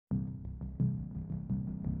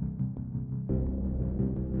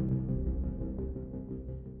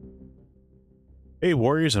Hey,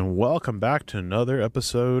 Warriors, and welcome back to another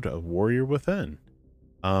episode of Warrior Within.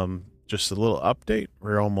 Just a little update.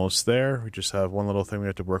 We're almost there. We just have one little thing we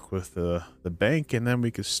have to work with the bank, and then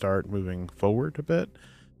we can start moving forward a bit.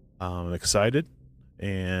 I'm excited,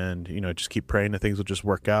 and just keep praying that things will just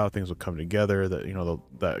work out. Things will come together. That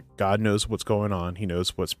that God knows what's going on. He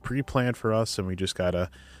knows what's pre-planned for us, and we just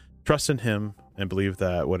gotta trust in Him and believe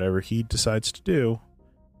that whatever He decides to do,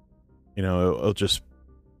 it'll just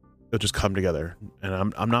come together.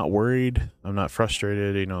 And I'm not worried. I'm not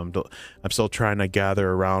frustrated. I'm still trying to gather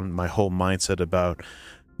around my whole mindset about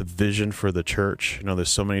the vision for the church. There's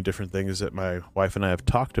so many different things that my wife and I have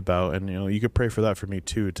talked about, and you could pray for that for me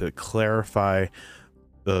too, to clarify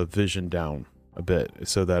the vision down a bit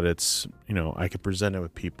so that it's I can present it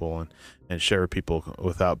with people and share with people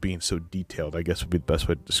without being so detailed, I guess would be the best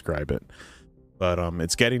way to describe it. But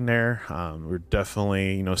it's getting there. We're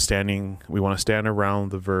definitely, we want to stand around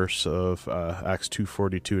the verse of Acts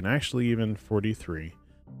 2:42 and actually even 43.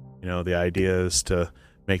 The idea is to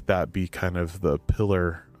make that be kind of the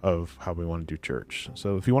pillar of how we want to do church.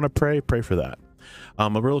 So if you want to pray for that. A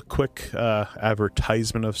real quick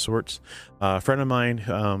advertisement of sorts. A friend of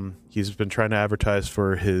mine, he's been trying to advertise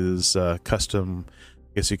for his custom,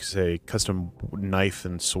 I guess you could say, custom knife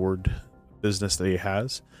and sword business that he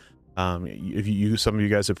has. Some of you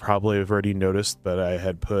guys have probably already noticed, but I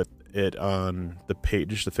had put it on the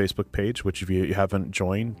page, the Facebook page, which if you haven't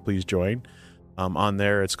joined, please join. On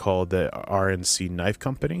there, it's called the RNC Knife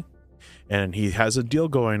Company, and he has a deal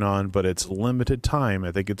going on, but it's limited time.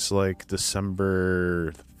 I think it's like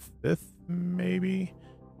December 5th, maybe.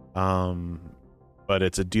 But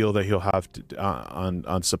it's a deal that he'll have to,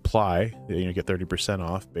 on supply. Get 30%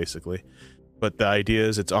 off, basically. But the idea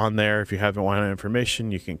is it's on there. If you haven't wanted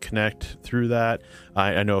information, you can connect through that.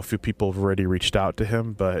 I know a few people have already reached out to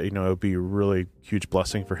him, but it'll be a really huge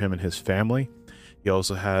blessing for him and his family. He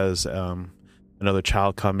also has another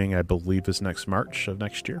child coming, I believe is next March of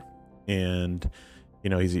next year. And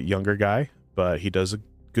he's a younger guy, but he does a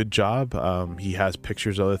good job. He has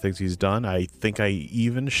pictures of other things he's done. I think I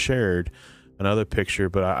even shared another picture,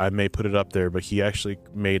 but I may put it up there. But he actually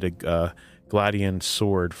made a Gladian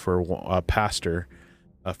sword for a pastor,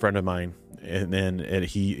 a friend of mine, and then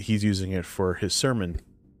he's using it for his sermon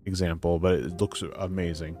example, but it looks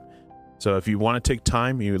amazing. So if you want to take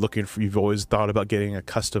time, you've always thought about getting a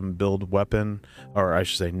custom build weapon, or I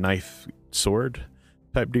should say knife sword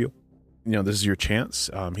type deal, this is your chance.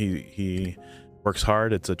 He works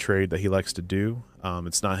hard. It's a trade that he likes to do.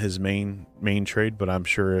 It's not his main trade, but I'm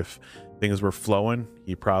sure if things were flowing,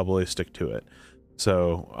 he'd probably stick to it.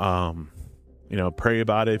 So pray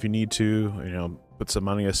about it if you need to, put some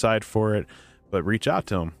money aside for it, but reach out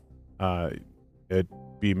to him. It'd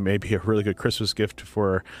be maybe a really good Christmas gift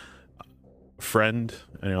for a friend.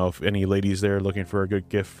 If any ladies there looking for a good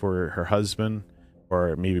gift for her husband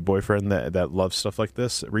or maybe boyfriend that loves stuff like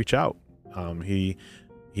this, reach out. He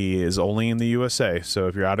is only in the USA. So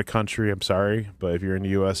if you're out of country, I'm sorry, but if you're in the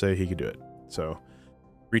USA, he can do it. So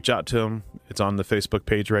reach out to him. It's on the Facebook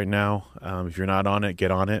page right now. If you're not on it,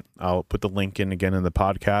 get on it. I'll put the link in again in the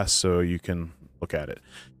podcast so you can look at it.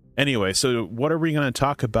 Anyway, so what are we going to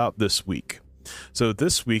talk about this week? So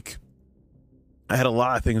this week, I had a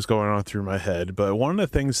lot of things going on through my head, but one of the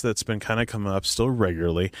things that's been kind of coming up still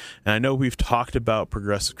regularly, and I know we've talked about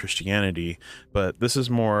progressive Christianity, but this is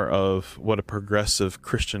more of what a progressive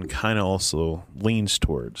Christian kind of also leans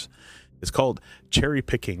towards. It's called cherry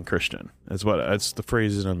picking Christian. That's the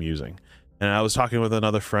phrase that I'm using. And I was talking with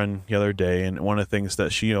another friend the other day, and one of the things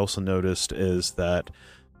that she also noticed is that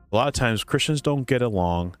a lot of times Christians don't get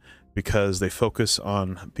along because they focus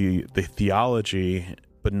on the theology,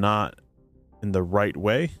 but not in the right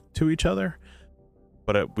way to each other.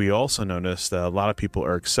 But we also notice that a lot of people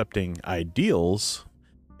are accepting ideals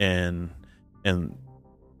and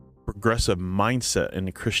progressive mindset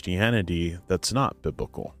in Christianity that's not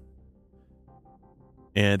biblical.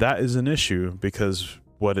 And that is an issue because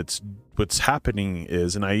what's happening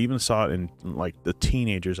is, and I even saw it in like the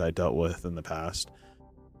teenagers I dealt with in the past,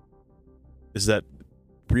 is that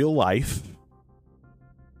real life,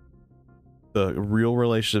 the real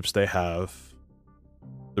relationships they have,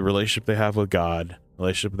 the relationship they have with God, the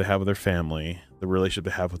relationship they have with their family, the relationship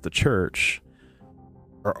they have with the church,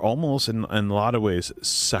 are almost in a lot of ways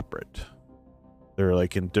separate. They're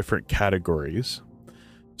like in different categories.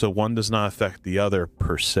 So one does not affect the other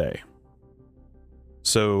per se.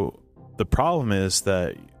 So the problem is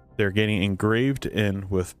that they're getting engraved in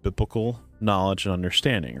with biblical knowledge and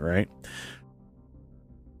understanding, right?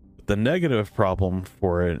 The negative problem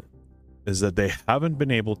for it is that they haven't been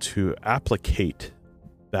able to applicate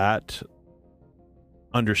that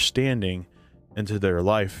understanding into their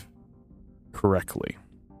life correctly.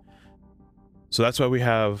 So that's why we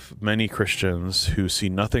have many Christians who see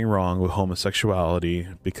nothing wrong with homosexuality,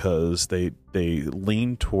 because they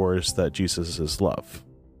lean towards that Jesus is love.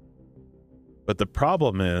 But the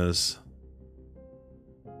problem is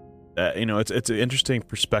that, it's an interesting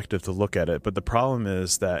perspective to look at it, but the problem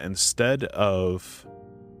is that instead of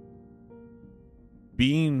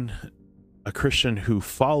being a Christian who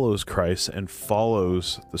follows Christ and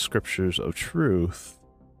follows the scriptures of truth,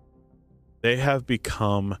 they have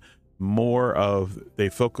become they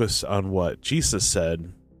focus on what Jesus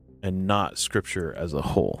said and not scripture as a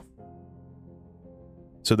whole.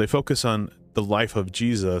 So they focus on the life of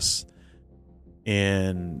Jesus,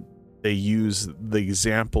 and they use the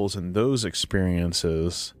examples in those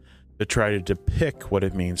experiences to try to depict what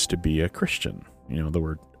it means to be a Christian. The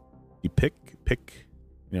word pick,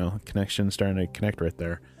 connection, starting to connect right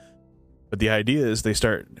there. But the idea is they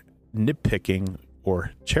start nitpicking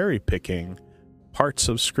or cherry picking parts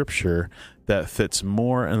of scripture that fits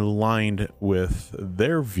more aligned with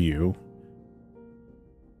their view,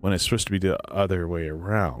 when it's supposed to be the other way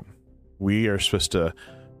around. We are supposed to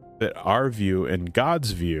fit our view and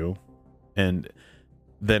God's view, and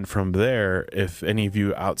then from there, if any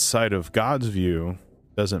view outside of God's view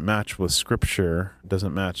doesn't match with scripture,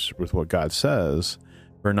 doesn't match with what God says,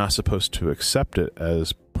 we're not supposed to accept it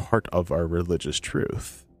as part of our religious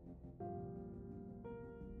truth.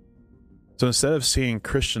 So instead of seeing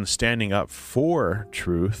Christians standing up for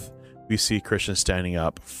truth, we see Christians standing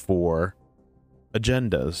up for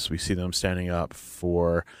agendas. We see them standing up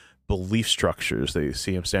for belief structures. They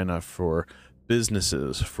see them standing up for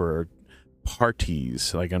businesses, for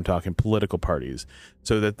parties, like I'm talking political parties,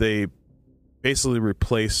 so that they basically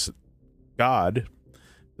replace God,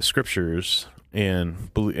 the scriptures, and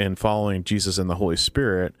following Jesus and the Holy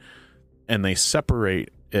Spirit, and they separate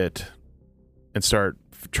it and start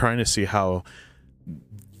trying to see how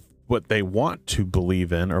what they want to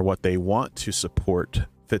believe in or what they want to support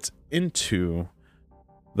fits into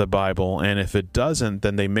the Bible. And if it doesn't,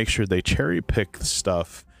 then they make sure they cherry pick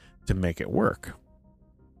stuff to make it work.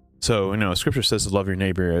 So, scripture says to love your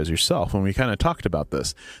neighbor as yourself. And we kind of talked about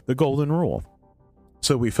this, the golden rule.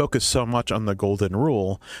 So we focus so much on the golden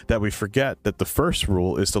rule that we forget that the first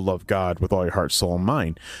rule is to love God with all your heart, soul, and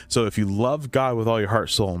mind. So if you love God with all your heart,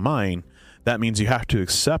 soul, and mind, that means you have to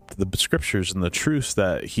accept the scriptures and the truths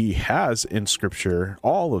that he has in scripture,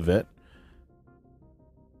 all of it,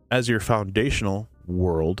 as your foundational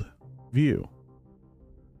world view.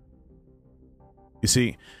 You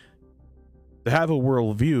see, to have a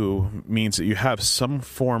worldview means that you have some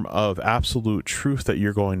form of absolute truth that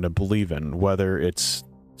you're going to believe in, whether it's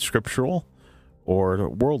scriptural or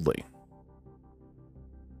worldly.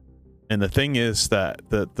 And the thing is that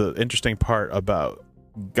the interesting part about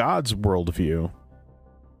God's worldview,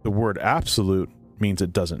 the word absolute means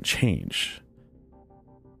it doesn't change.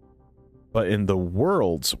 But in the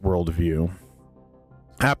world's worldview,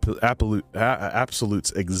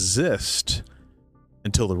 absolutes exist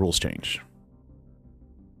until the rules change.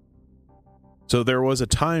 So there was a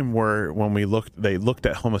time where they looked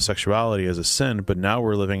at homosexuality as a sin, but now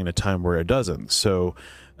we're living in a time where it doesn't. So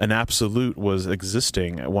an absolute was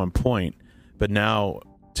existing at one point, but now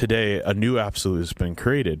today a new absolute has been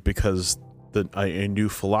created because a new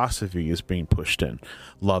philosophy is being pushed in.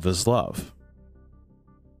 Love is love.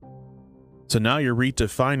 So now you're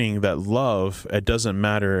redefining that love. It doesn't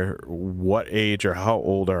matter what age or how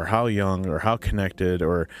old or how young or how connected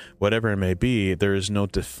or whatever it may be. There is no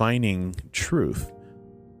defining truth.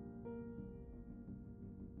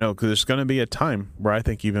 No, because there's going to be a time where I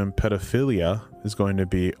think even pedophilia is going to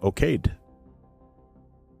be okayed.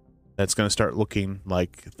 That's going to start looking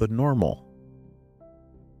like the normal.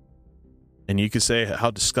 And you could say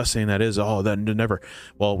how disgusting that is. Oh, that never.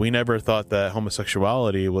 Well, we never thought that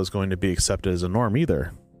homosexuality was going to be accepted as a norm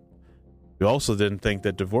either. We also didn't think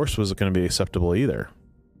that divorce was going to be acceptable either.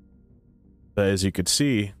 But as you could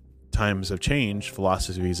see, times have changed,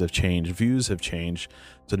 philosophies have changed, views have changed.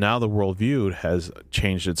 So now the worldview has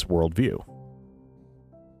changed its worldview.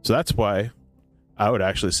 So that's why I would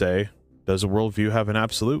actually say, does a worldview have an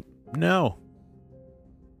absolute? No.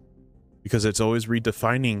 Because it's always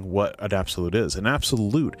redefining what an absolute is. An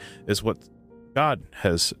absolute is what God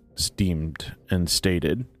has deemed and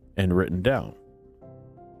stated and written down.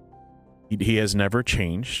 He has never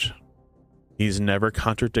changed. He's never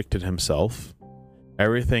contradicted himself.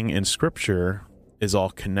 Everything in Scripture is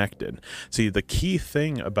all connected. See, the key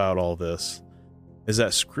thing about all this is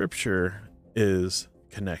that Scripture is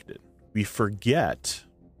connected. We forget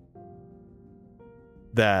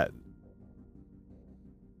that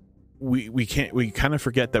we kind of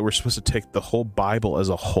forget that we're supposed to take the whole Bible as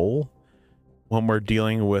a whole when we're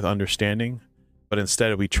dealing with understanding, but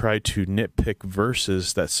instead we try to nitpick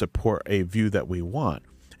verses that support a view that we want.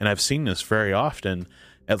 And I've seen this very often,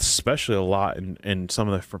 especially a lot in some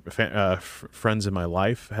of the friends in my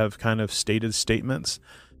life have kind of stated statements,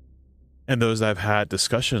 and those I've had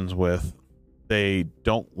discussions with, they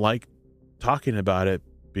don't like talking about it,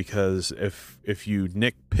 because if you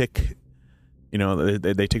nitpick,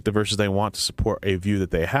 they take the verses they want to support a view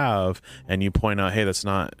that they have, and you point out, hey, that's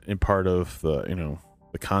not in part of the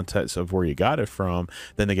context of where you got it from,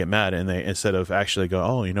 then they get mad, and they, instead of actually go,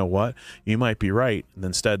 oh, you know what, you might be right, and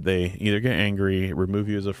instead they either get angry, remove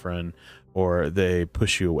you as a friend, or they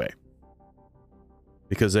push you away,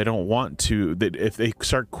 because they don't want to. If they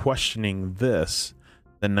start questioning this,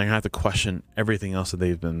 then they have to question everything else that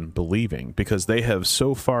they've been believing, because they have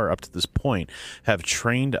so far up to this point have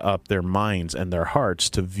trained up their minds and their hearts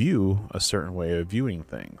to view a certain way of viewing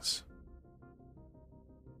things.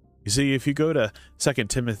 You see, if you go to 2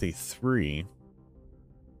 Timothy 3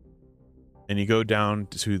 and you go down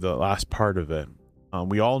to the last part of it,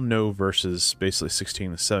 we all know verses basically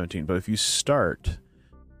 16 to 17, but if you start,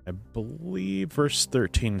 I believe verse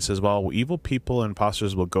 13 says, while evil people and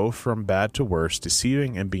impostors will go from bad to worse,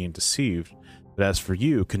 deceiving and being deceived. But as for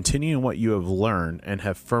you, continue in what you have learned and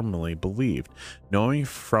have firmly believed, knowing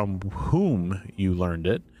from whom you learned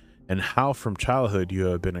it, and how from childhood you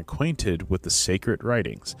have been acquainted with the sacred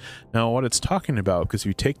writings. Now, what it's talking about, because if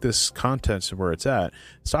you take this context and where it's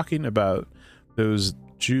talking about those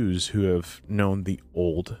Jews who have known the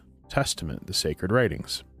Old Testament, the sacred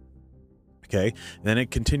writings. Okay, and then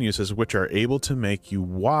it continues as which are able to make you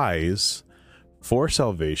wise for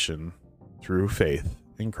salvation through faith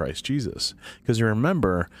in Christ Jesus. Because you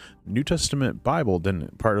remember, New Testament part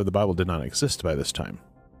of the Bible did not exist by this time.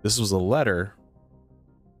 This was a letter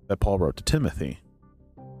that Paul wrote to Timothy.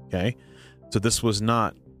 Okay, so this was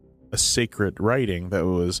not a sacred writing that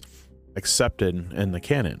was accepted in the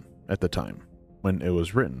canon at the time when it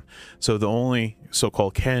was written. So the only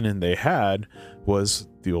so-called canon they had was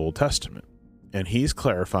the Old Testament. And he's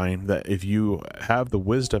clarifying that if you have the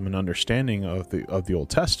wisdom and understanding of the Old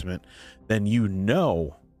Testament, then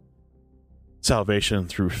salvation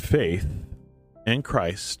through faith in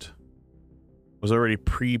Christ was already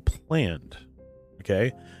pre-planned.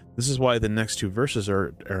 Okay? This is why the next two verses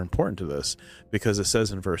are important to this, because it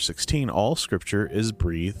says in verse 16, all scripture is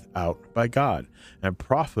breathed out by God and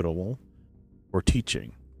profitable for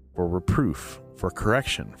teaching, for reproof, for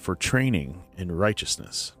correction, for training in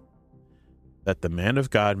righteousness, that the man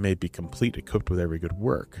of God may be complete, equipped with every good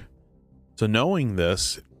work. So knowing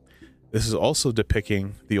this is also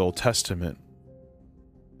depicting the Old Testament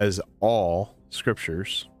as all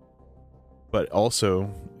scriptures, but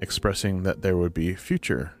also expressing that there would be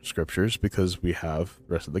future scriptures, because we have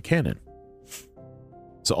the rest of the canon.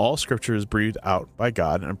 So all scripture is breathed out by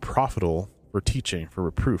God and profitable for teaching, for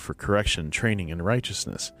reproof, for correction, training in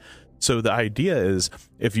righteousness. So the idea is,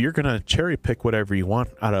 if you're going to cherry pick whatever you want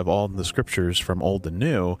out of all the scriptures from old and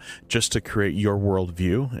new, just to create your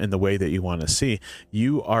worldview and the way that you want to see,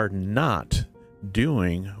 you are not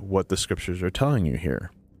doing what the scriptures are telling you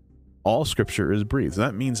here. All scripture is breathed.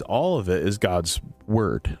 That means all of it is God's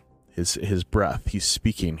word, his breath. He's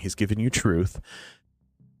speaking. He's giving you truth,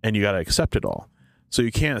 and you got to accept it all. So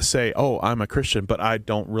you can't say, oh, I'm a Christian, but I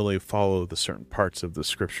don't really follow the certain parts of the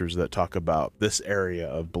scriptures that talk about this area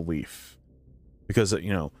of belief. Because,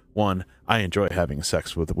 one, I enjoy having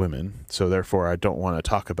sex with women, so therefore I don't want to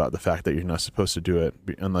talk about the fact that you're not supposed to do it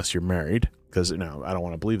unless you're married, because, I don't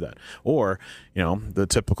want to believe that. Or, the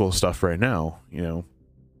typical stuff right now,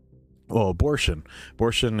 well, abortion.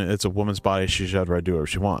 Abortion, it's a woman's body. She should have the right to do whatever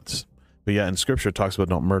she wants. But yeah, in scripture, it talks about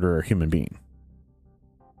don't murder a human being.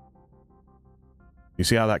 You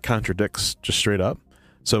see how that contradicts just straight up?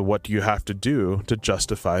 So what do you have to do to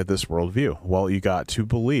justify this worldview? Well, you got to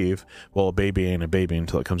believe, well, a baby ain't a baby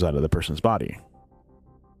until it comes out of the person's body.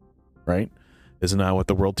 Right? Isn't that what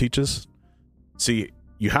the world teaches? See,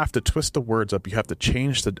 you have to twist the words up. You have to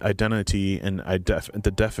change the identity and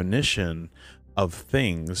the definition of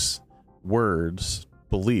things, words,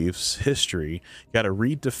 beliefs, history. You got to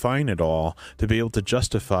redefine it all to be able to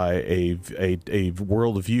justify a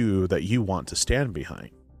worldview that you want to stand behind.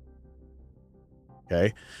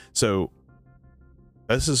 Okay, so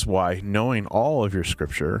this is why knowing all of your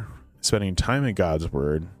scripture, spending time in God's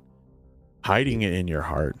word, hiding it in your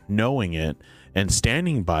heart, knowing it, and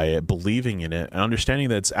standing by it, believing in it, and understanding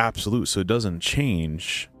that it's absolute so it doesn't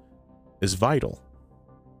change, is vital.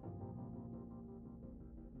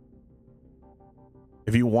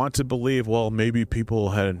 If you want to believe, well, maybe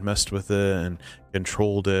people had messed with it and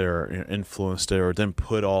controlled it or influenced it or then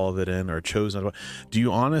put all of it in or chosen, do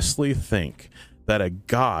you honestly think that a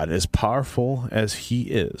God as powerful as he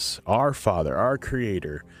is, our Father, our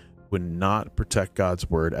Creator, would not protect God's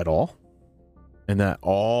word at all? And that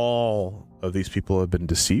all of these people have been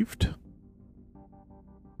deceived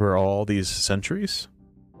for all these centuries?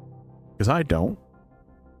 Because I don't.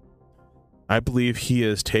 I believe he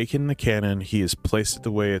has taken the canon, he has placed it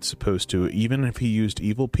the way it's supposed to, even if he used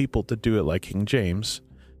evil people to do it like King James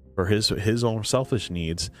for his own selfish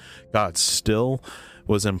needs. God still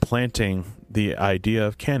was implanting the idea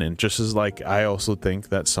of canon, just as like I also think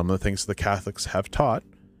that some of the things the Catholics have taught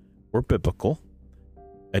were biblical.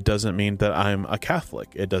 It doesn't mean that I'm a Catholic.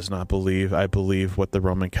 It does not believe I believe what the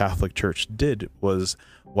Roman Catholic Church did was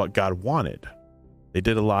what God wanted. They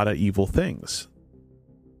did a lot of evil things.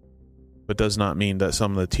 But does not mean that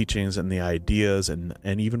some of the teachings and the ideas and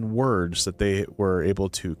even words that they were able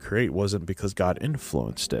to create wasn't because God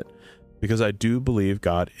influenced it. Because I do believe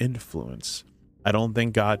God influenced. I don't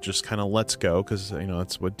think God just kind of lets go, because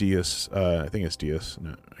that's what deists, I think it's deists,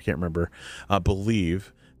 no, I can't remember,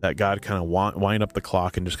 believe that God kind of wind up the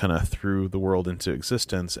clock and just kind of threw the world into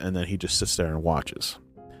existence, and then he just sits there and watches.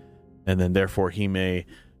 And then therefore he may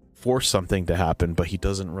force something to happen, but he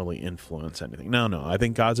doesn't really influence anything. No, I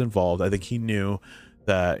think God's involved. I think he knew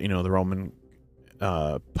that, the Roman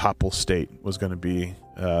papal state was going to be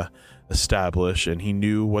established, and he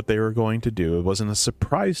knew what they were going to do. It wasn't a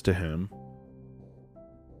surprise to him.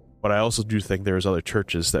 But I also do think there was other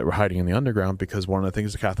churches that were hiding in the underground, because one of the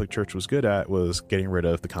things the Catholic Church was good at was getting rid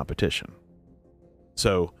of the competition.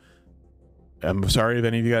 So I'm sorry if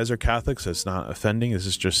any of you guys are Catholics. It's not offending. This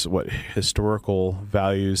is just what historical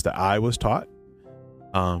values that I was taught.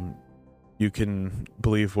 You can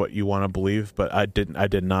believe what you want to believe, but I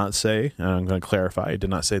did not say, and I'm going to clarify, I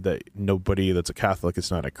did not say that nobody that's a Catholic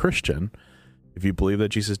is not a Christian. If you believe that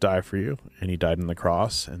Jesus died for you, and he died on the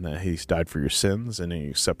cross, and that he's died for your sins, and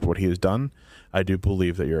you accept what he has done, I do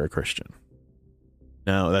believe that you're a Christian.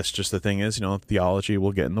 Now, that's just the thing is, theology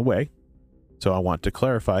will get in the way. So I want to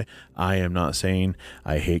clarify, I am not saying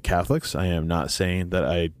I hate Catholics. I am not saying that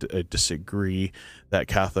I disagree that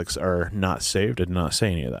Catholics are not saved. I did not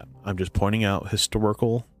say any of that. I'm just pointing out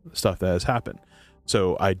historical stuff that has happened.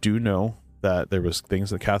 So I do know that there was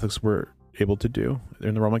things that Catholics were able to do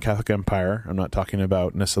in the Roman Catholic Empire. I'm not talking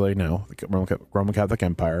about necessarily now, the Roman Catholic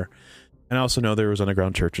Empire. And I also know there was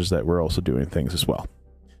underground churches that were also doing things as well.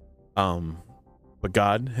 But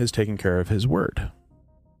God has taken care of his word.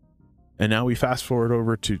 And now we fast forward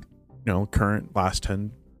over to, current last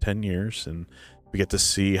 10 years, and we get to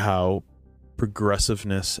see how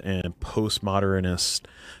progressiveness and postmodernist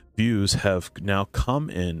views have now come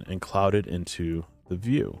in and clouded into the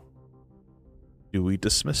view. Do we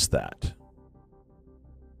dismiss that?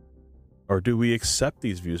 Or do we accept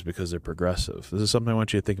these views because they're progressive? This is something I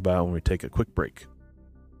want you to think about when we take a quick break.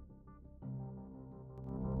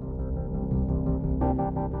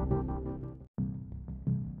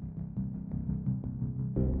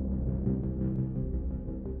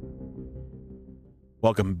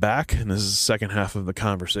 Welcome back, and this is the second half of the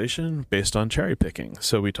conversation based on cherry picking.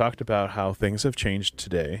 So we talked about how things have changed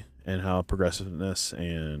today and how progressiveness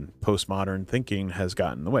and postmodern thinking has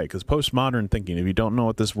gotten in the way. Because postmodern thinking, if you don't know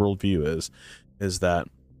what this worldview is that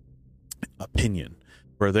opinion,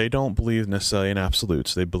 where they don't believe necessarily in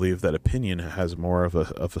absolutes. They believe that opinion has more of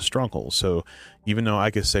a stronghold. So even though I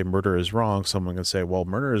could say murder is wrong, someone can say, well,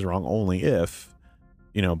 murder is wrong only if,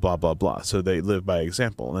 blah, blah, blah. So they live by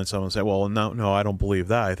example. And then someone say, well, no, I don't believe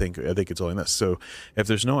that. I think it's only this. So if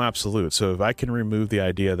there's no absolute, so if I can remove the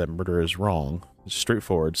idea that murder is wrong, it's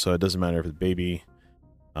straightforward. So it doesn't matter if it's a baby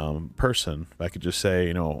person. If I could just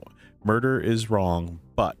say, murder is wrong,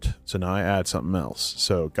 but, so now I add something else.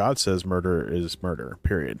 So God says murder is murder,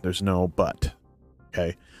 period. There's no but.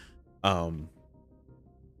 Okay.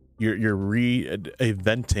 You're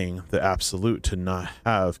re-eventing the absolute to not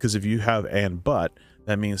have, because if you have and but,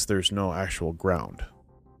 that means there's no actual ground.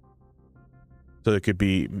 So it could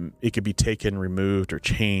be taken, removed, or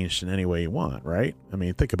changed in any way you want, right? I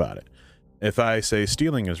mean, think about it. If I say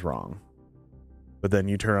stealing is wrong, but then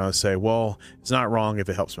you turn around and say, well, it's not wrong if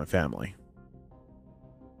it helps my family.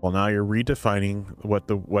 Well, now you're redefining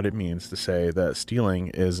what it means to say that stealing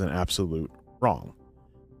is an absolute wrong.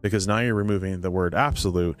 Because now you're removing the word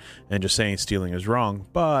absolute and just saying stealing is wrong,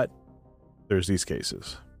 but there's these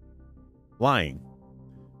cases. Lying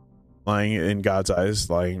in God's eyes,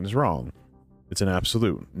 lying is wrong. It's an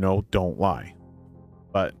absolute. No, don't lie.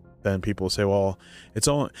 But then people say, well,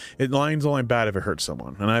 lying's only bad if it hurts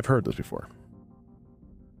someone. And I've heard this before.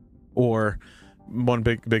 Or one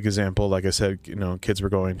big example, like I said, kids were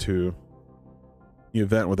going to the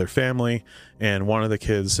event with their family, and one of the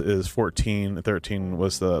kids is 14. 13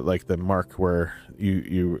 was the mark where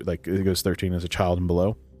you like, it goes 13 as a child and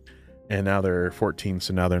below, and now they're 14,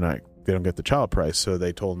 so now they don't get the child price. So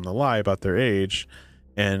they told them to lie about their age,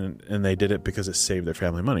 and they did it because it saved their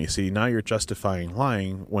family money. See, now you're justifying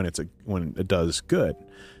lying when it does good.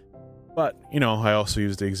 But I also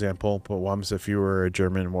used the example, but what if you were a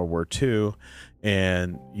German in World War II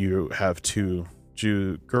and you have two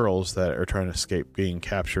Jew girls that are trying to escape being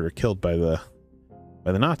captured or killed by the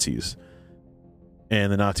Nazis,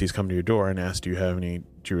 and the Nazis come to your door and ask, do you have any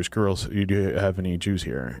Jewish girls? Do you have any Jews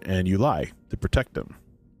here? And you lie to protect them.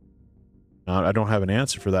 Now, I don't have an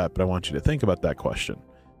answer for that, but I want you to think about that question.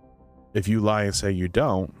 If you lie and say you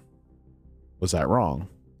don't, was that wrong?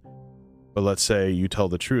 But let's say you tell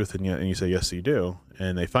the truth and you say, yes, you do,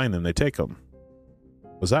 and they find them, they take them.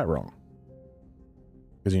 Was that wrong?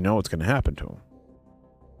 Because you know what's going to happen to them.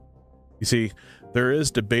 You see, there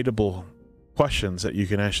is debatable questions that you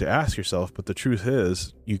can actually ask yourself, but the truth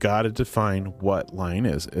is, you got to define what lying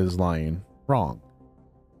is. Is lying wrong?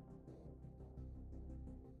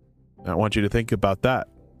 I want you to think about that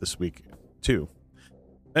this week, too.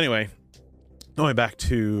 Anyway, going back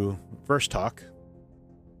to verse talk.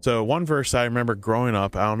 So one verse I remember growing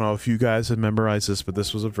up, I don't know if you guys have memorized this, but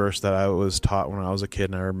this was a verse that I was taught when I was a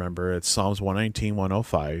kid, and I remember it's Psalms 119,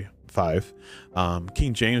 105.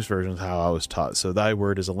 King James Version is how I was taught. So thy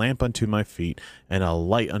word is a lamp unto my feet and a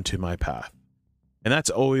light unto my path. And that's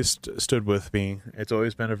always stood with me. It's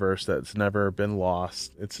always been a verse that's never been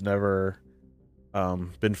lost. It's never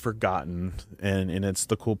been forgotten. And it's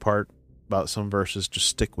the cool part about some verses just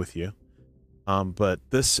stick with you. But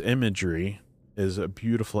this imagery is a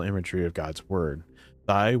beautiful imagery of God's word.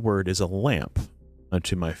 Thy word is a lamp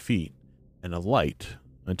unto my feet and a light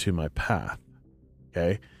unto my path.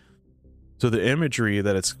 Okay? So the imagery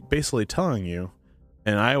that it's basically telling you,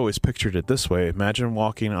 and I always pictured it this way, imagine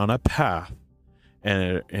walking on a path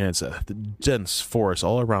and it's a dense forest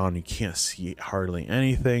all around. You can't see hardly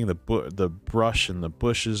anything. The brush and the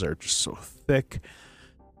bushes are just so thick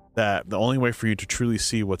that the only way for you to truly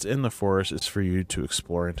see what's in the forest is for you to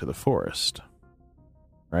explore into the forest,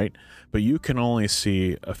 right? But you can only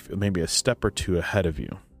see maybe a step or two ahead of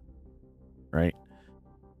you, right?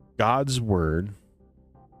 God's word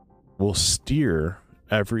will steer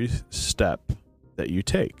every step that you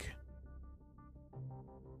take.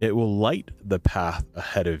 It will light the path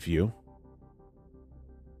ahead of you,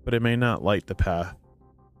 but it may not light the path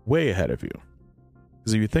way ahead of you.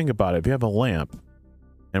 Because if you think about it, if you have a lamp,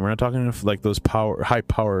 and we're not talking like those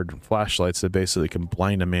high-powered flashlights that basically can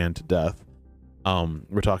blind a man to death.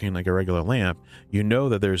 We're talking like a regular lamp. You know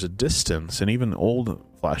that there's a distance, and even old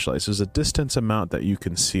flashlights, there's a distance amount that you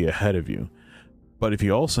can see ahead of you. But if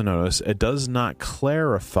you also notice, it does not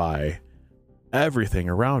clarify everything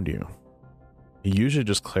around you. It usually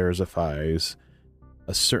just clarifies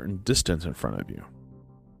a certain distance in front of you.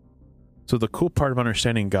 So the cool part of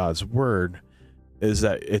understanding God's word is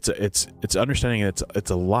that it's understanding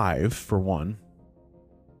it's alive, for one.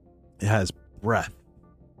 It has breath.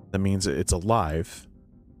 That means it's alive.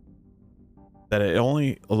 That it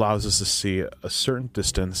only allows us to see a certain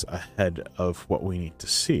distance ahead of what we need to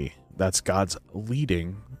see. That's God's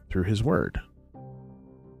leading through his word.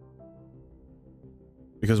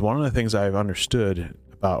 Because one of the things I've understood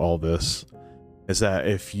about all this is that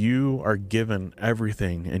if you are given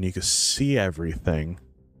everything and you can see everything,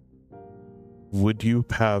 would you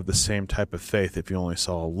have the same type of faith if you only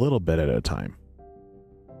saw a little bit at a time?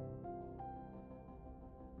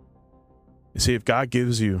 You see, if God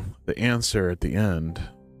gives you the answer at the end,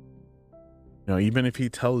 even if he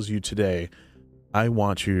tells you today, I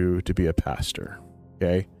want you to be a pastor,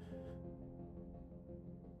 okay?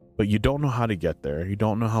 But you don't know how to get there. You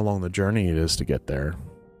don't know how long the journey it is to get there.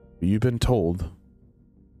 But you've been told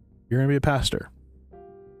you're going to be a pastor.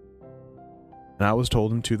 And I was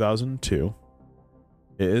told in 2002.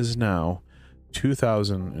 It is now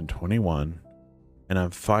 2021, and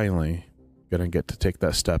I'm finally going to get to take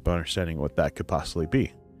that step of understanding what that could possibly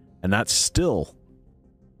be. And that's still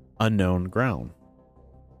unknown ground.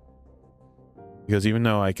 Because even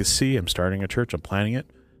though I can see I'm starting a church, I'm planning it,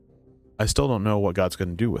 I still don't know what God's going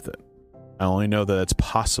to do with it. I only know that it's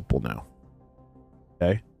possible now.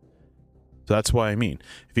 Okay? So that's why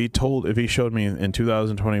if he showed me in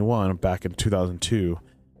 2021, back in 2002,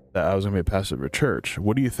 that I was going to be a pastor of a church,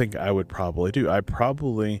 what do you think I would probably do? I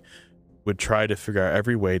probably would try to figure out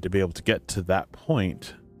every way to be able to get to that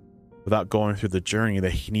point without going through the journey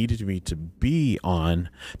that he needed me to be on,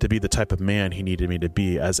 to be the type of man he needed me to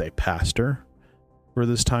be as a pastor for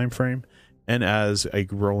this time frame, and as a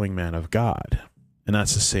growing man of God. And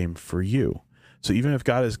that's the same for you. So even if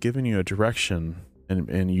God has given you a direction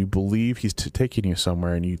and you believe he's taking you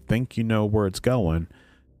somewhere and you think you know where it's going,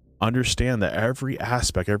 understand that every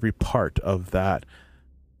aspect, every part of that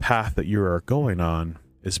path that you are going on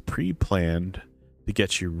is pre-planned to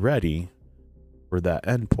get you ready for that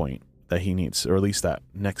end point that he needs, or at least that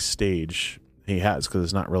next stage he has, because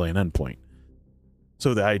it's not really an end point.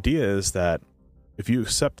 So the idea is that if you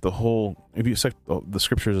accept the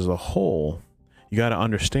scriptures as a whole, you got to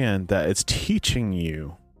understand that it's teaching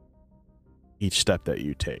you each step that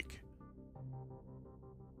you take.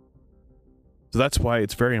 So that's why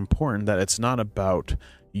it's very important that it's not about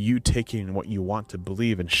you taking what you want to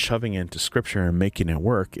believe and shoving it into scripture and making it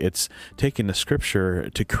work. It's taking the scripture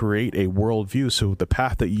to create a worldview. So the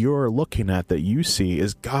path that you're looking at, that you see,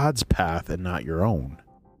 is God's path and not your own.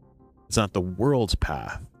 It's not the world's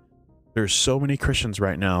path. There's so many Christians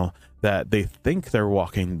right now that they think they're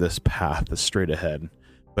walking this path that's straight ahead,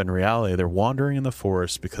 but in reality, they're wandering in the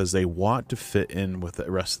forest because they want to fit in with the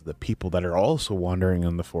rest of the people that are also wandering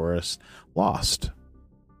in the forest, lost.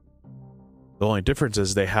 The only difference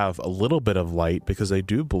is they have a little bit of light because they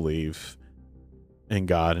do believe in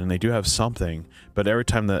God and they do have something, but every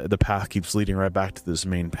time the path keeps leading right back to this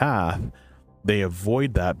main path, they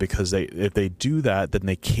avoid that because if they do that, then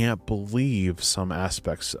they can't believe some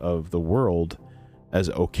aspects of the world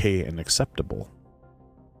as okay and acceptable.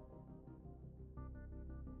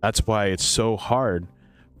 That's why it's so hard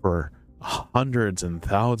for hundreds and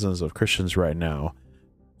thousands of Christians right now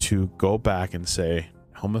to go back and say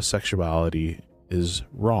homosexuality is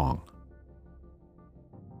wrong.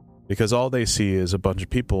 Because all they see is a bunch of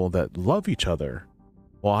people that love each other.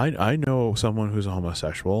 Well, I know someone who's a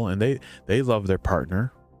homosexual and they love their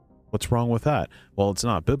partner. What's wrong with that? Well, it's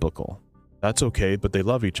not biblical. That's okay, but they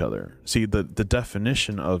love each other. See, the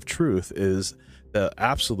definition of truth is the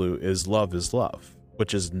absolute is love,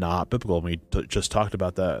 which is not biblical. We just talked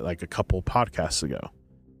about that like a couple podcasts ago.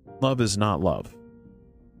 Love is not love.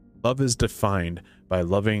 Love is defined by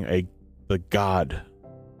loving the God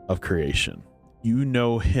of creation. You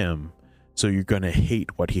know him, so you're going to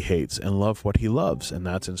hate what he hates and love what he loves, and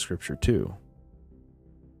that's in scripture too.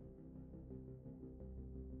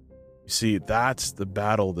 You see, that's the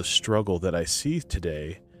battle, the struggle that I see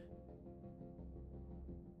today.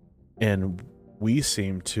 And we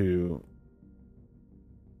seem to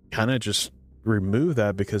kind of just remove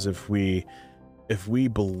that, because if we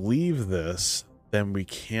believe this, then we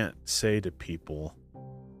can't say to people,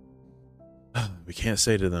 we can't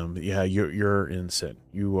say to them, yeah, you're in sin,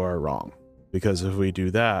 you are wrong. Because if we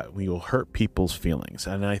do that, we will hurt people's feelings.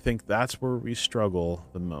 And I think that's where we struggle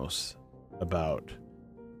the most about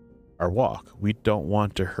our walk. We don't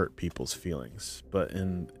want to hurt people's feelings. But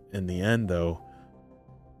in the end, though,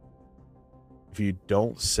 if you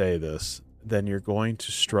don't say this, then you're going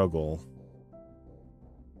to struggle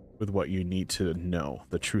with what you need to know,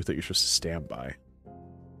 the truth that you're supposed to stand by.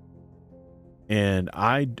 And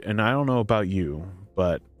I don't know about you,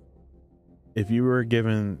 but if you were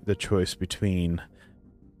given the choice between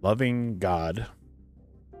loving God,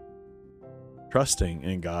 trusting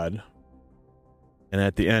in God, and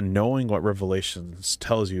at the end knowing what Revelations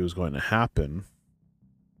tells you is going to happen,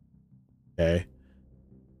 okay,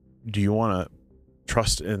 do you want to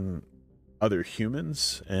trust in other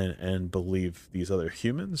humans and believe these other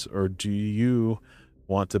humans, or do you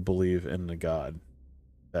want to believe in the God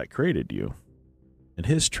that created you and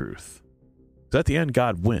his truth? Because at the end,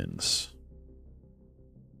 God wins.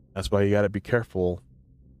 That's why you got to be careful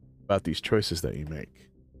about these choices that you make,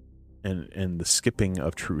 and the skipping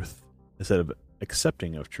of truth instead of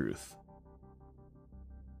accepting of truth.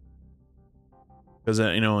 Because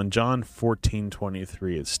in John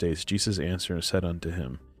 14:23 it states, Jesus answered and said unto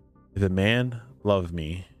him, if a man love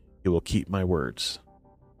me, he will keep my words,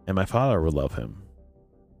 and my Father will love him.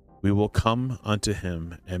 We will come unto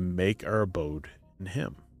him and make our abode in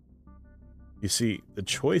him. You see, the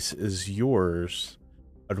choice is yours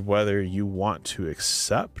of whether you want to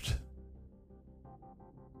accept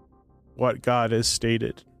what God has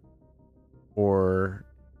stated, or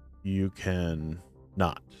you can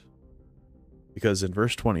not. Because in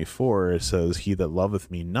verse 24 it says, he that loveth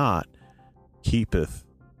me not keepeth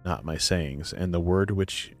not my sayings, and the word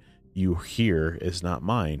which you hear is not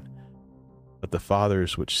mine, but the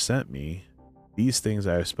Father's which sent me. These things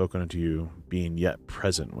I have spoken unto you, being yet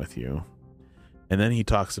present with you. And then he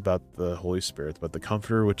talks about the Holy Spirit, but the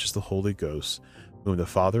Comforter, which is the Holy Ghost, whom the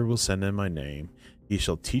Father will send in my name, he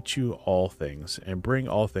shall teach you all things, and bring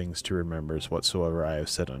all things to remembrance whatsoever I have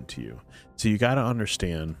said unto you. So you got to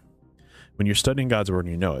understand, When you're studying God's word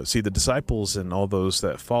and you know it. See, the disciples and all those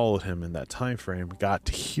that followed him in that time frame got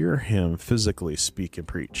to hear him physically speak and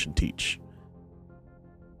preach and teach.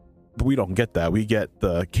 But we don't get that. We get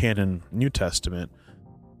the canon New Testament,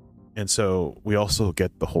 and so we also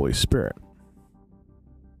get the Holy Spirit,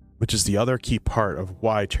 which is the other key part of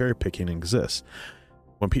why cherry picking exists.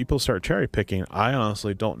 When people start cherry picking, I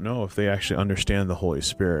honestly don't know if they actually understand the Holy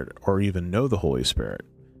Spirit or even know the Holy Spirit.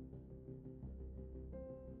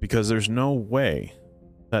 Because there's no way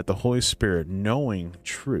that the Holy Spirit, knowing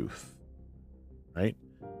truth, right?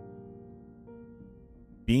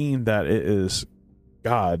 Being that it is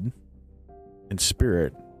God and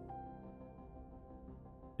Spirit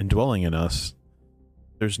indwelling in us,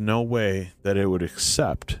 there's no way that it would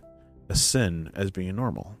accept a sin as being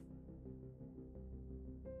normal.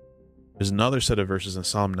 There's another set of verses in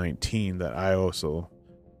Psalm 19 that I also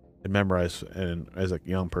memorized and as a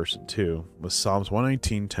young person too, was Psalms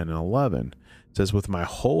 119, 10 and 11. It says, with my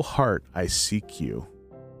whole heart I seek you.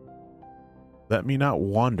 Let me not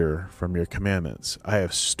wander from your commandments. I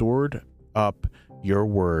have stored up your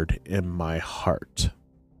word in my heart,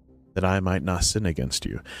 that I might not sin against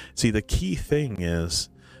you. See, the key thing is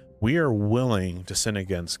we are willing to sin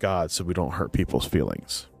against God so we don't hurt people's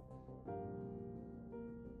feelings.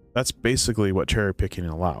 That's basically what cherry picking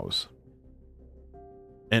allows.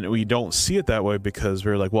 And we don't see it that way because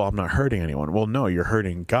we're like, well, I'm not hurting anyone. Well, no, you're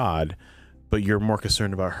hurting God, but you're more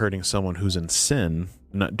concerned about hurting someone who's in sin,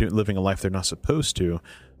 living a life they're not supposed to,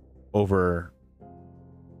 over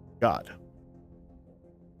God.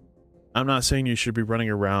 I'm not saying you should be running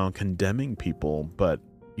around condemning people, but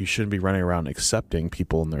you shouldn't be running around accepting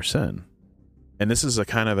people in their sin. And this is a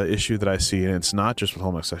kind of an issue that I see, and it's not just with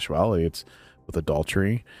homosexuality. It's with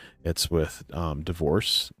adultery. It's with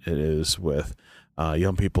divorce. It is with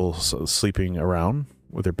young people sleeping around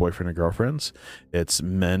with their boyfriend or girlfriends. It's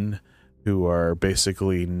men who are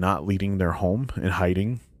basically not leading their home and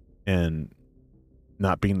hiding and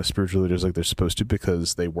not being the spiritual leaders like they're supposed to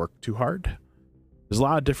because they work too hard. There's a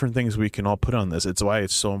lot of different things we can all put on this. It's why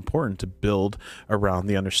it's so important to build around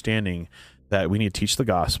the understanding that we need to teach the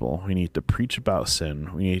gospel. We need to preach about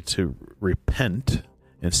sin. We need to repent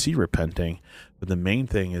and see repenting. But the main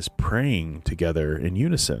thing is praying together in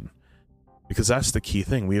unison. Because that's the key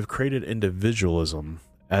thing. We have created individualism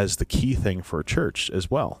as the key thing for a church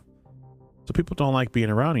as well. So people don't like being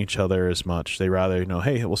around each other as much. They rather,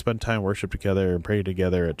 hey, we'll spend time worship together and pray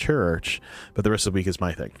together at church, but the rest of the week is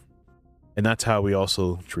my thing. And that's how we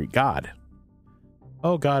also treat God.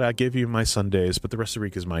 Oh, God, I give you my Sundays, but the rest of the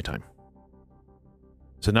week is my time.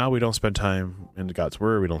 So now we don't spend time in God's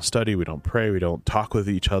word. We don't study. We don't pray. We don't talk with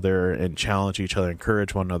each other and challenge each other,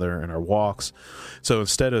 encourage one another in our walks. So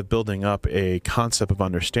instead of building up a concept of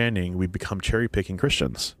understanding, we become cherry-picking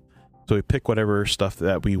Christians. So we pick whatever stuff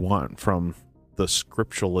that we want from the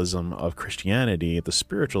scripturalism of Christianity, the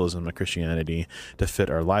spiritualism of Christianity, to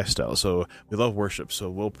fit our lifestyle. So we love worship,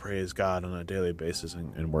 so we'll praise God on a daily basis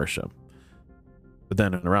and worship. But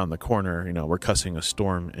then around the corner, we're cussing a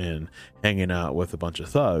storm and hanging out with a bunch of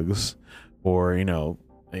thugs, or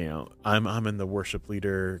I'm in the worship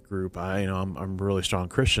leader group. I'm a really strong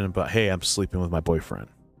Christian, but hey, I'm sleeping with my boyfriend,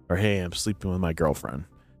 or hey, I'm sleeping with my girlfriend,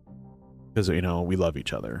 because we love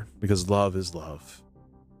each other, because love is love.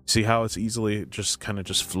 See how it's easily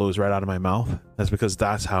just flows right out of my mouth? That's because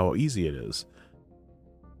that's how easy it is.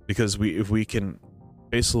 Because if we can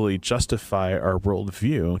basically justify our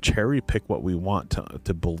worldview, cherry pick what we want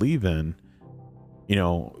to believe in,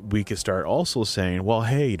 we could start also saying, well,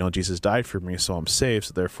 hey, Jesus died for me, so I'm saved.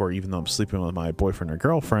 So therefore, even though I'm sleeping with my boyfriend or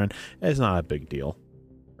girlfriend, it's not a big deal,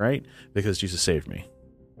 right? Because Jesus saved me.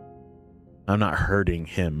 I'm not hurting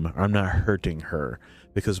him. I'm not hurting her,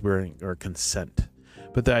 because we're in our consent.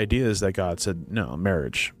 But the idea is that God said, no,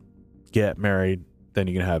 marriage, get married, then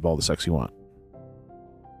you can have all the sex you want.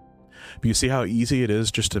 But you see how easy it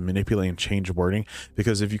is just to manipulate and change wording?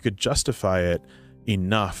 Because if you could justify it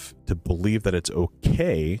enough to believe that it's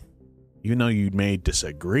okay, even though you may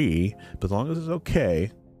disagree, but as long as it's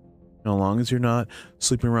okay, as long as you're not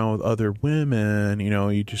sleeping around with other women,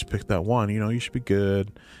 you just pick that one, you should be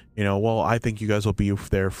good. Well, I think you guys will be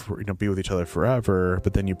there for, be with each other forever,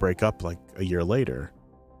 but then you break up like a year later.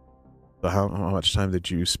 So how much time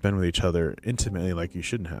did you spend with each other intimately like you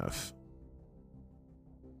shouldn't have?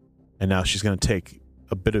 And now she's going to take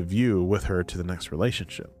a bit of you with her to the next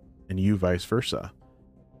relationship, and you vice versa,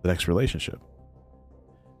 the next relationship.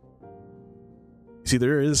 See,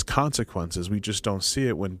 there is consequences. We just don't see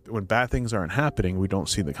it. When bad things aren't happening, we don't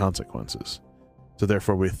see the consequences. So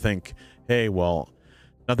therefore we think, hey, well,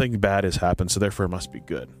 nothing bad has happened, so therefore it must be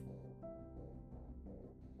good.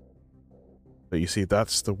 But you see,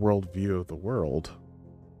 that's the worldview of the world.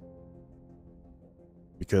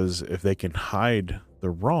 Because if they can hide the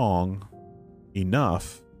wrong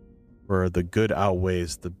enough where the good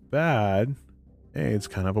outweighs the bad, hey, it's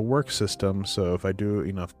kind of a work system. So if I do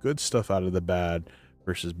enough good stuff out of the bad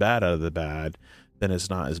versus bad out of the bad, then it's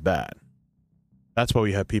not as bad. That's why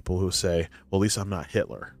we have people who say, well, at least I'm not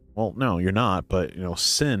Hitler. Well, no, you're not. But,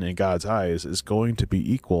 sin in God's eyes is going to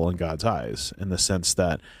be equal in God's eyes, in the sense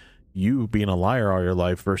that you being a liar all your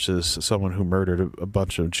life versus someone who murdered a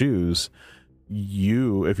bunch of Jews,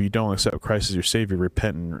 if you don't accept Christ as your Savior,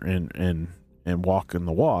 repent and walk in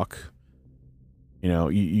the walk,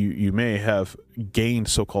 you may have gained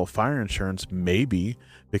so-called fire insurance, maybe,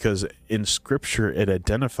 because in Scripture it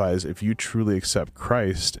identifies if you truly accept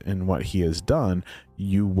Christ and what he has done,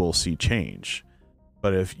 you will see change.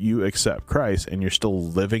 But if you accept Christ and you're still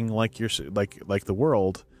living like you're like the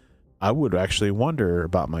world, I would actually wonder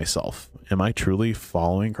about myself. Am I truly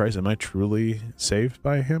following Christ? Am I truly saved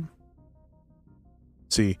by him?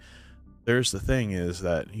 See, there's the thing, is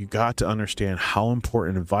that you got to understand how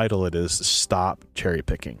important and vital it is to stop cherry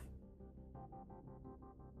picking.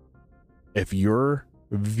 If your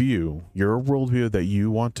worldview that you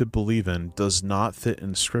want to believe in does not fit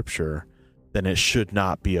in Scripture, then it should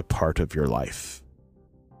not be a part of your life.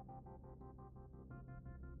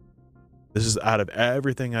 This is out of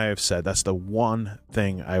everything I have said. That's the one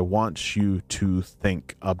thing I want you to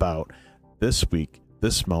think about this week,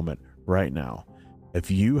 this moment, right now. If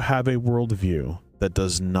you have a worldview that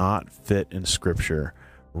does not fit in Scripture,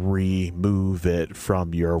 remove it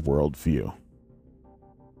from your worldview.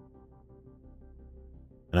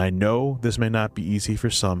 And I know this may not be easy for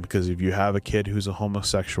some, because if you have a kid who's a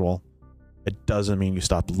homosexual, it doesn't mean you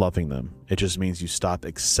stop loving them. It just means you stop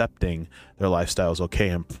accepting their lifestyle is okay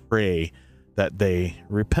and pray that they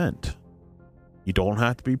repent. You don't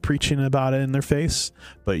have to be preaching about it in their face,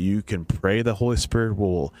 but you can pray the Holy Spirit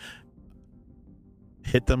will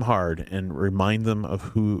hit them hard and remind them of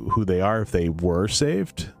who they are if they were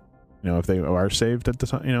saved, if they are saved at the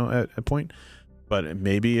time, at a point. But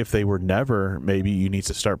maybe if they were never, maybe you need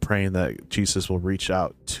to start praying that Jesus will reach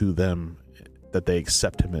out to them, that they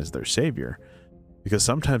accept him as their Savior. Because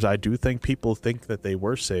sometimes I do think people think that they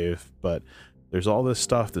were saved, but there's all this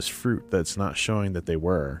stuff, this fruit that's not showing that they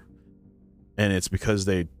were. And it's because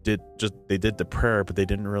they did the prayer, but they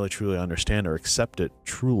didn't really truly understand or accept it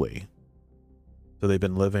truly. So they've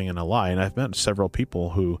been living in a lie. And I've met several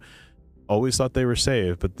people who always thought they were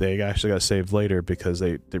saved, but they actually got saved later because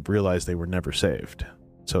they realized they were never saved.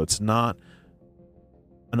 So it's not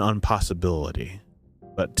an impossibility.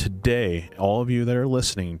 But today, all of you that are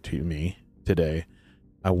listening to me today,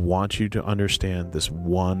 I want you to understand this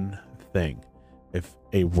one thing. If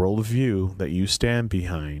a worldview that you stand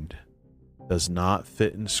behind does not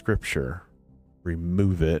fit in Scripture,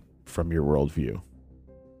 remove it from your worldview.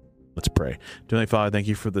 Let's pray. Dear Father, thank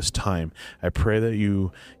you for this time. I pray that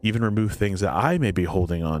you even remove things that I may be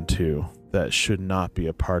holding on to that should not be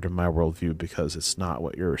a part of my worldview because it's not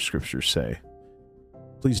what your Scriptures say.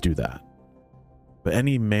 Please do that. But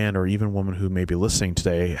any man or even woman who may be listening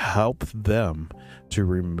today, help them to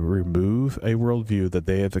remove a worldview that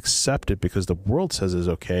they have accepted because the world says is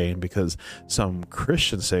okay and because some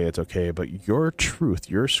Christians say it's okay, but your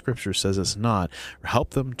truth, your Scripture says it's not.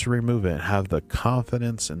 Help them to remove it and have the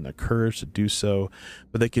confidence and the courage to do so.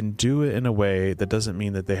 But they can do it in a way that doesn't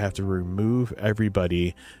mean that they have to remove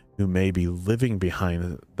everybody who may be living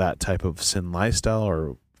behind that type of sin lifestyle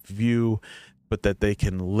or view, but that they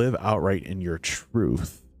can live outright in your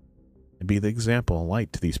truth and be the example and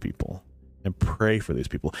light to these people and pray for these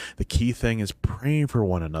people. The key thing is praying for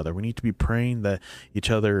one another. We need to be praying that each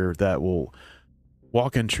other that will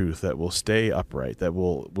walk in truth, that will stay upright, that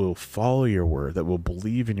will follow your word, that will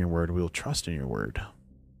believe in your word, will trust in your word,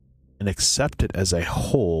 and accept it as a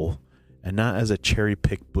whole and not as a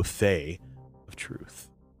cherry-picked buffet of truth.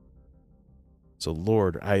 So,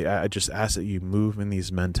 Lord, I just ask that you move in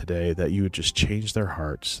these men today, that you would just change their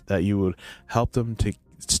hearts, that you would help them to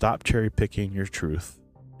stop cherry-picking your truth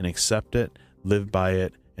and accept it, live by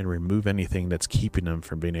it, and remove anything that's keeping them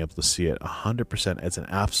from being able to see it 100% as an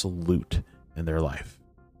absolute in their life.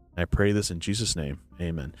 I pray this in Jesus' name.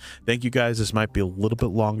 Amen. Thank you, guys. This might be a little bit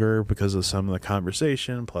longer because of some of the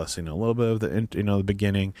conversation, plus, a little bit of the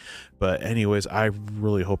beginning. But anyways, I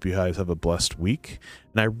really hope you guys have a blessed week.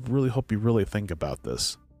 And I really hope you really think about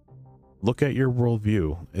this. Look at your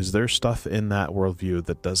worldview. Is there stuff in that worldview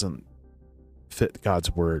that doesn't fit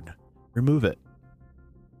God's word? Remove it.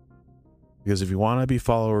 Because if you want to be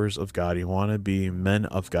followers of God, you want to be men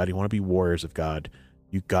of God, you want to be warriors of God,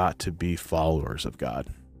 you got to be followers of God.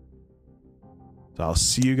 So I'll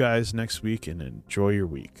see you guys next week and enjoy your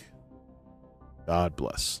week. God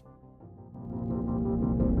bless.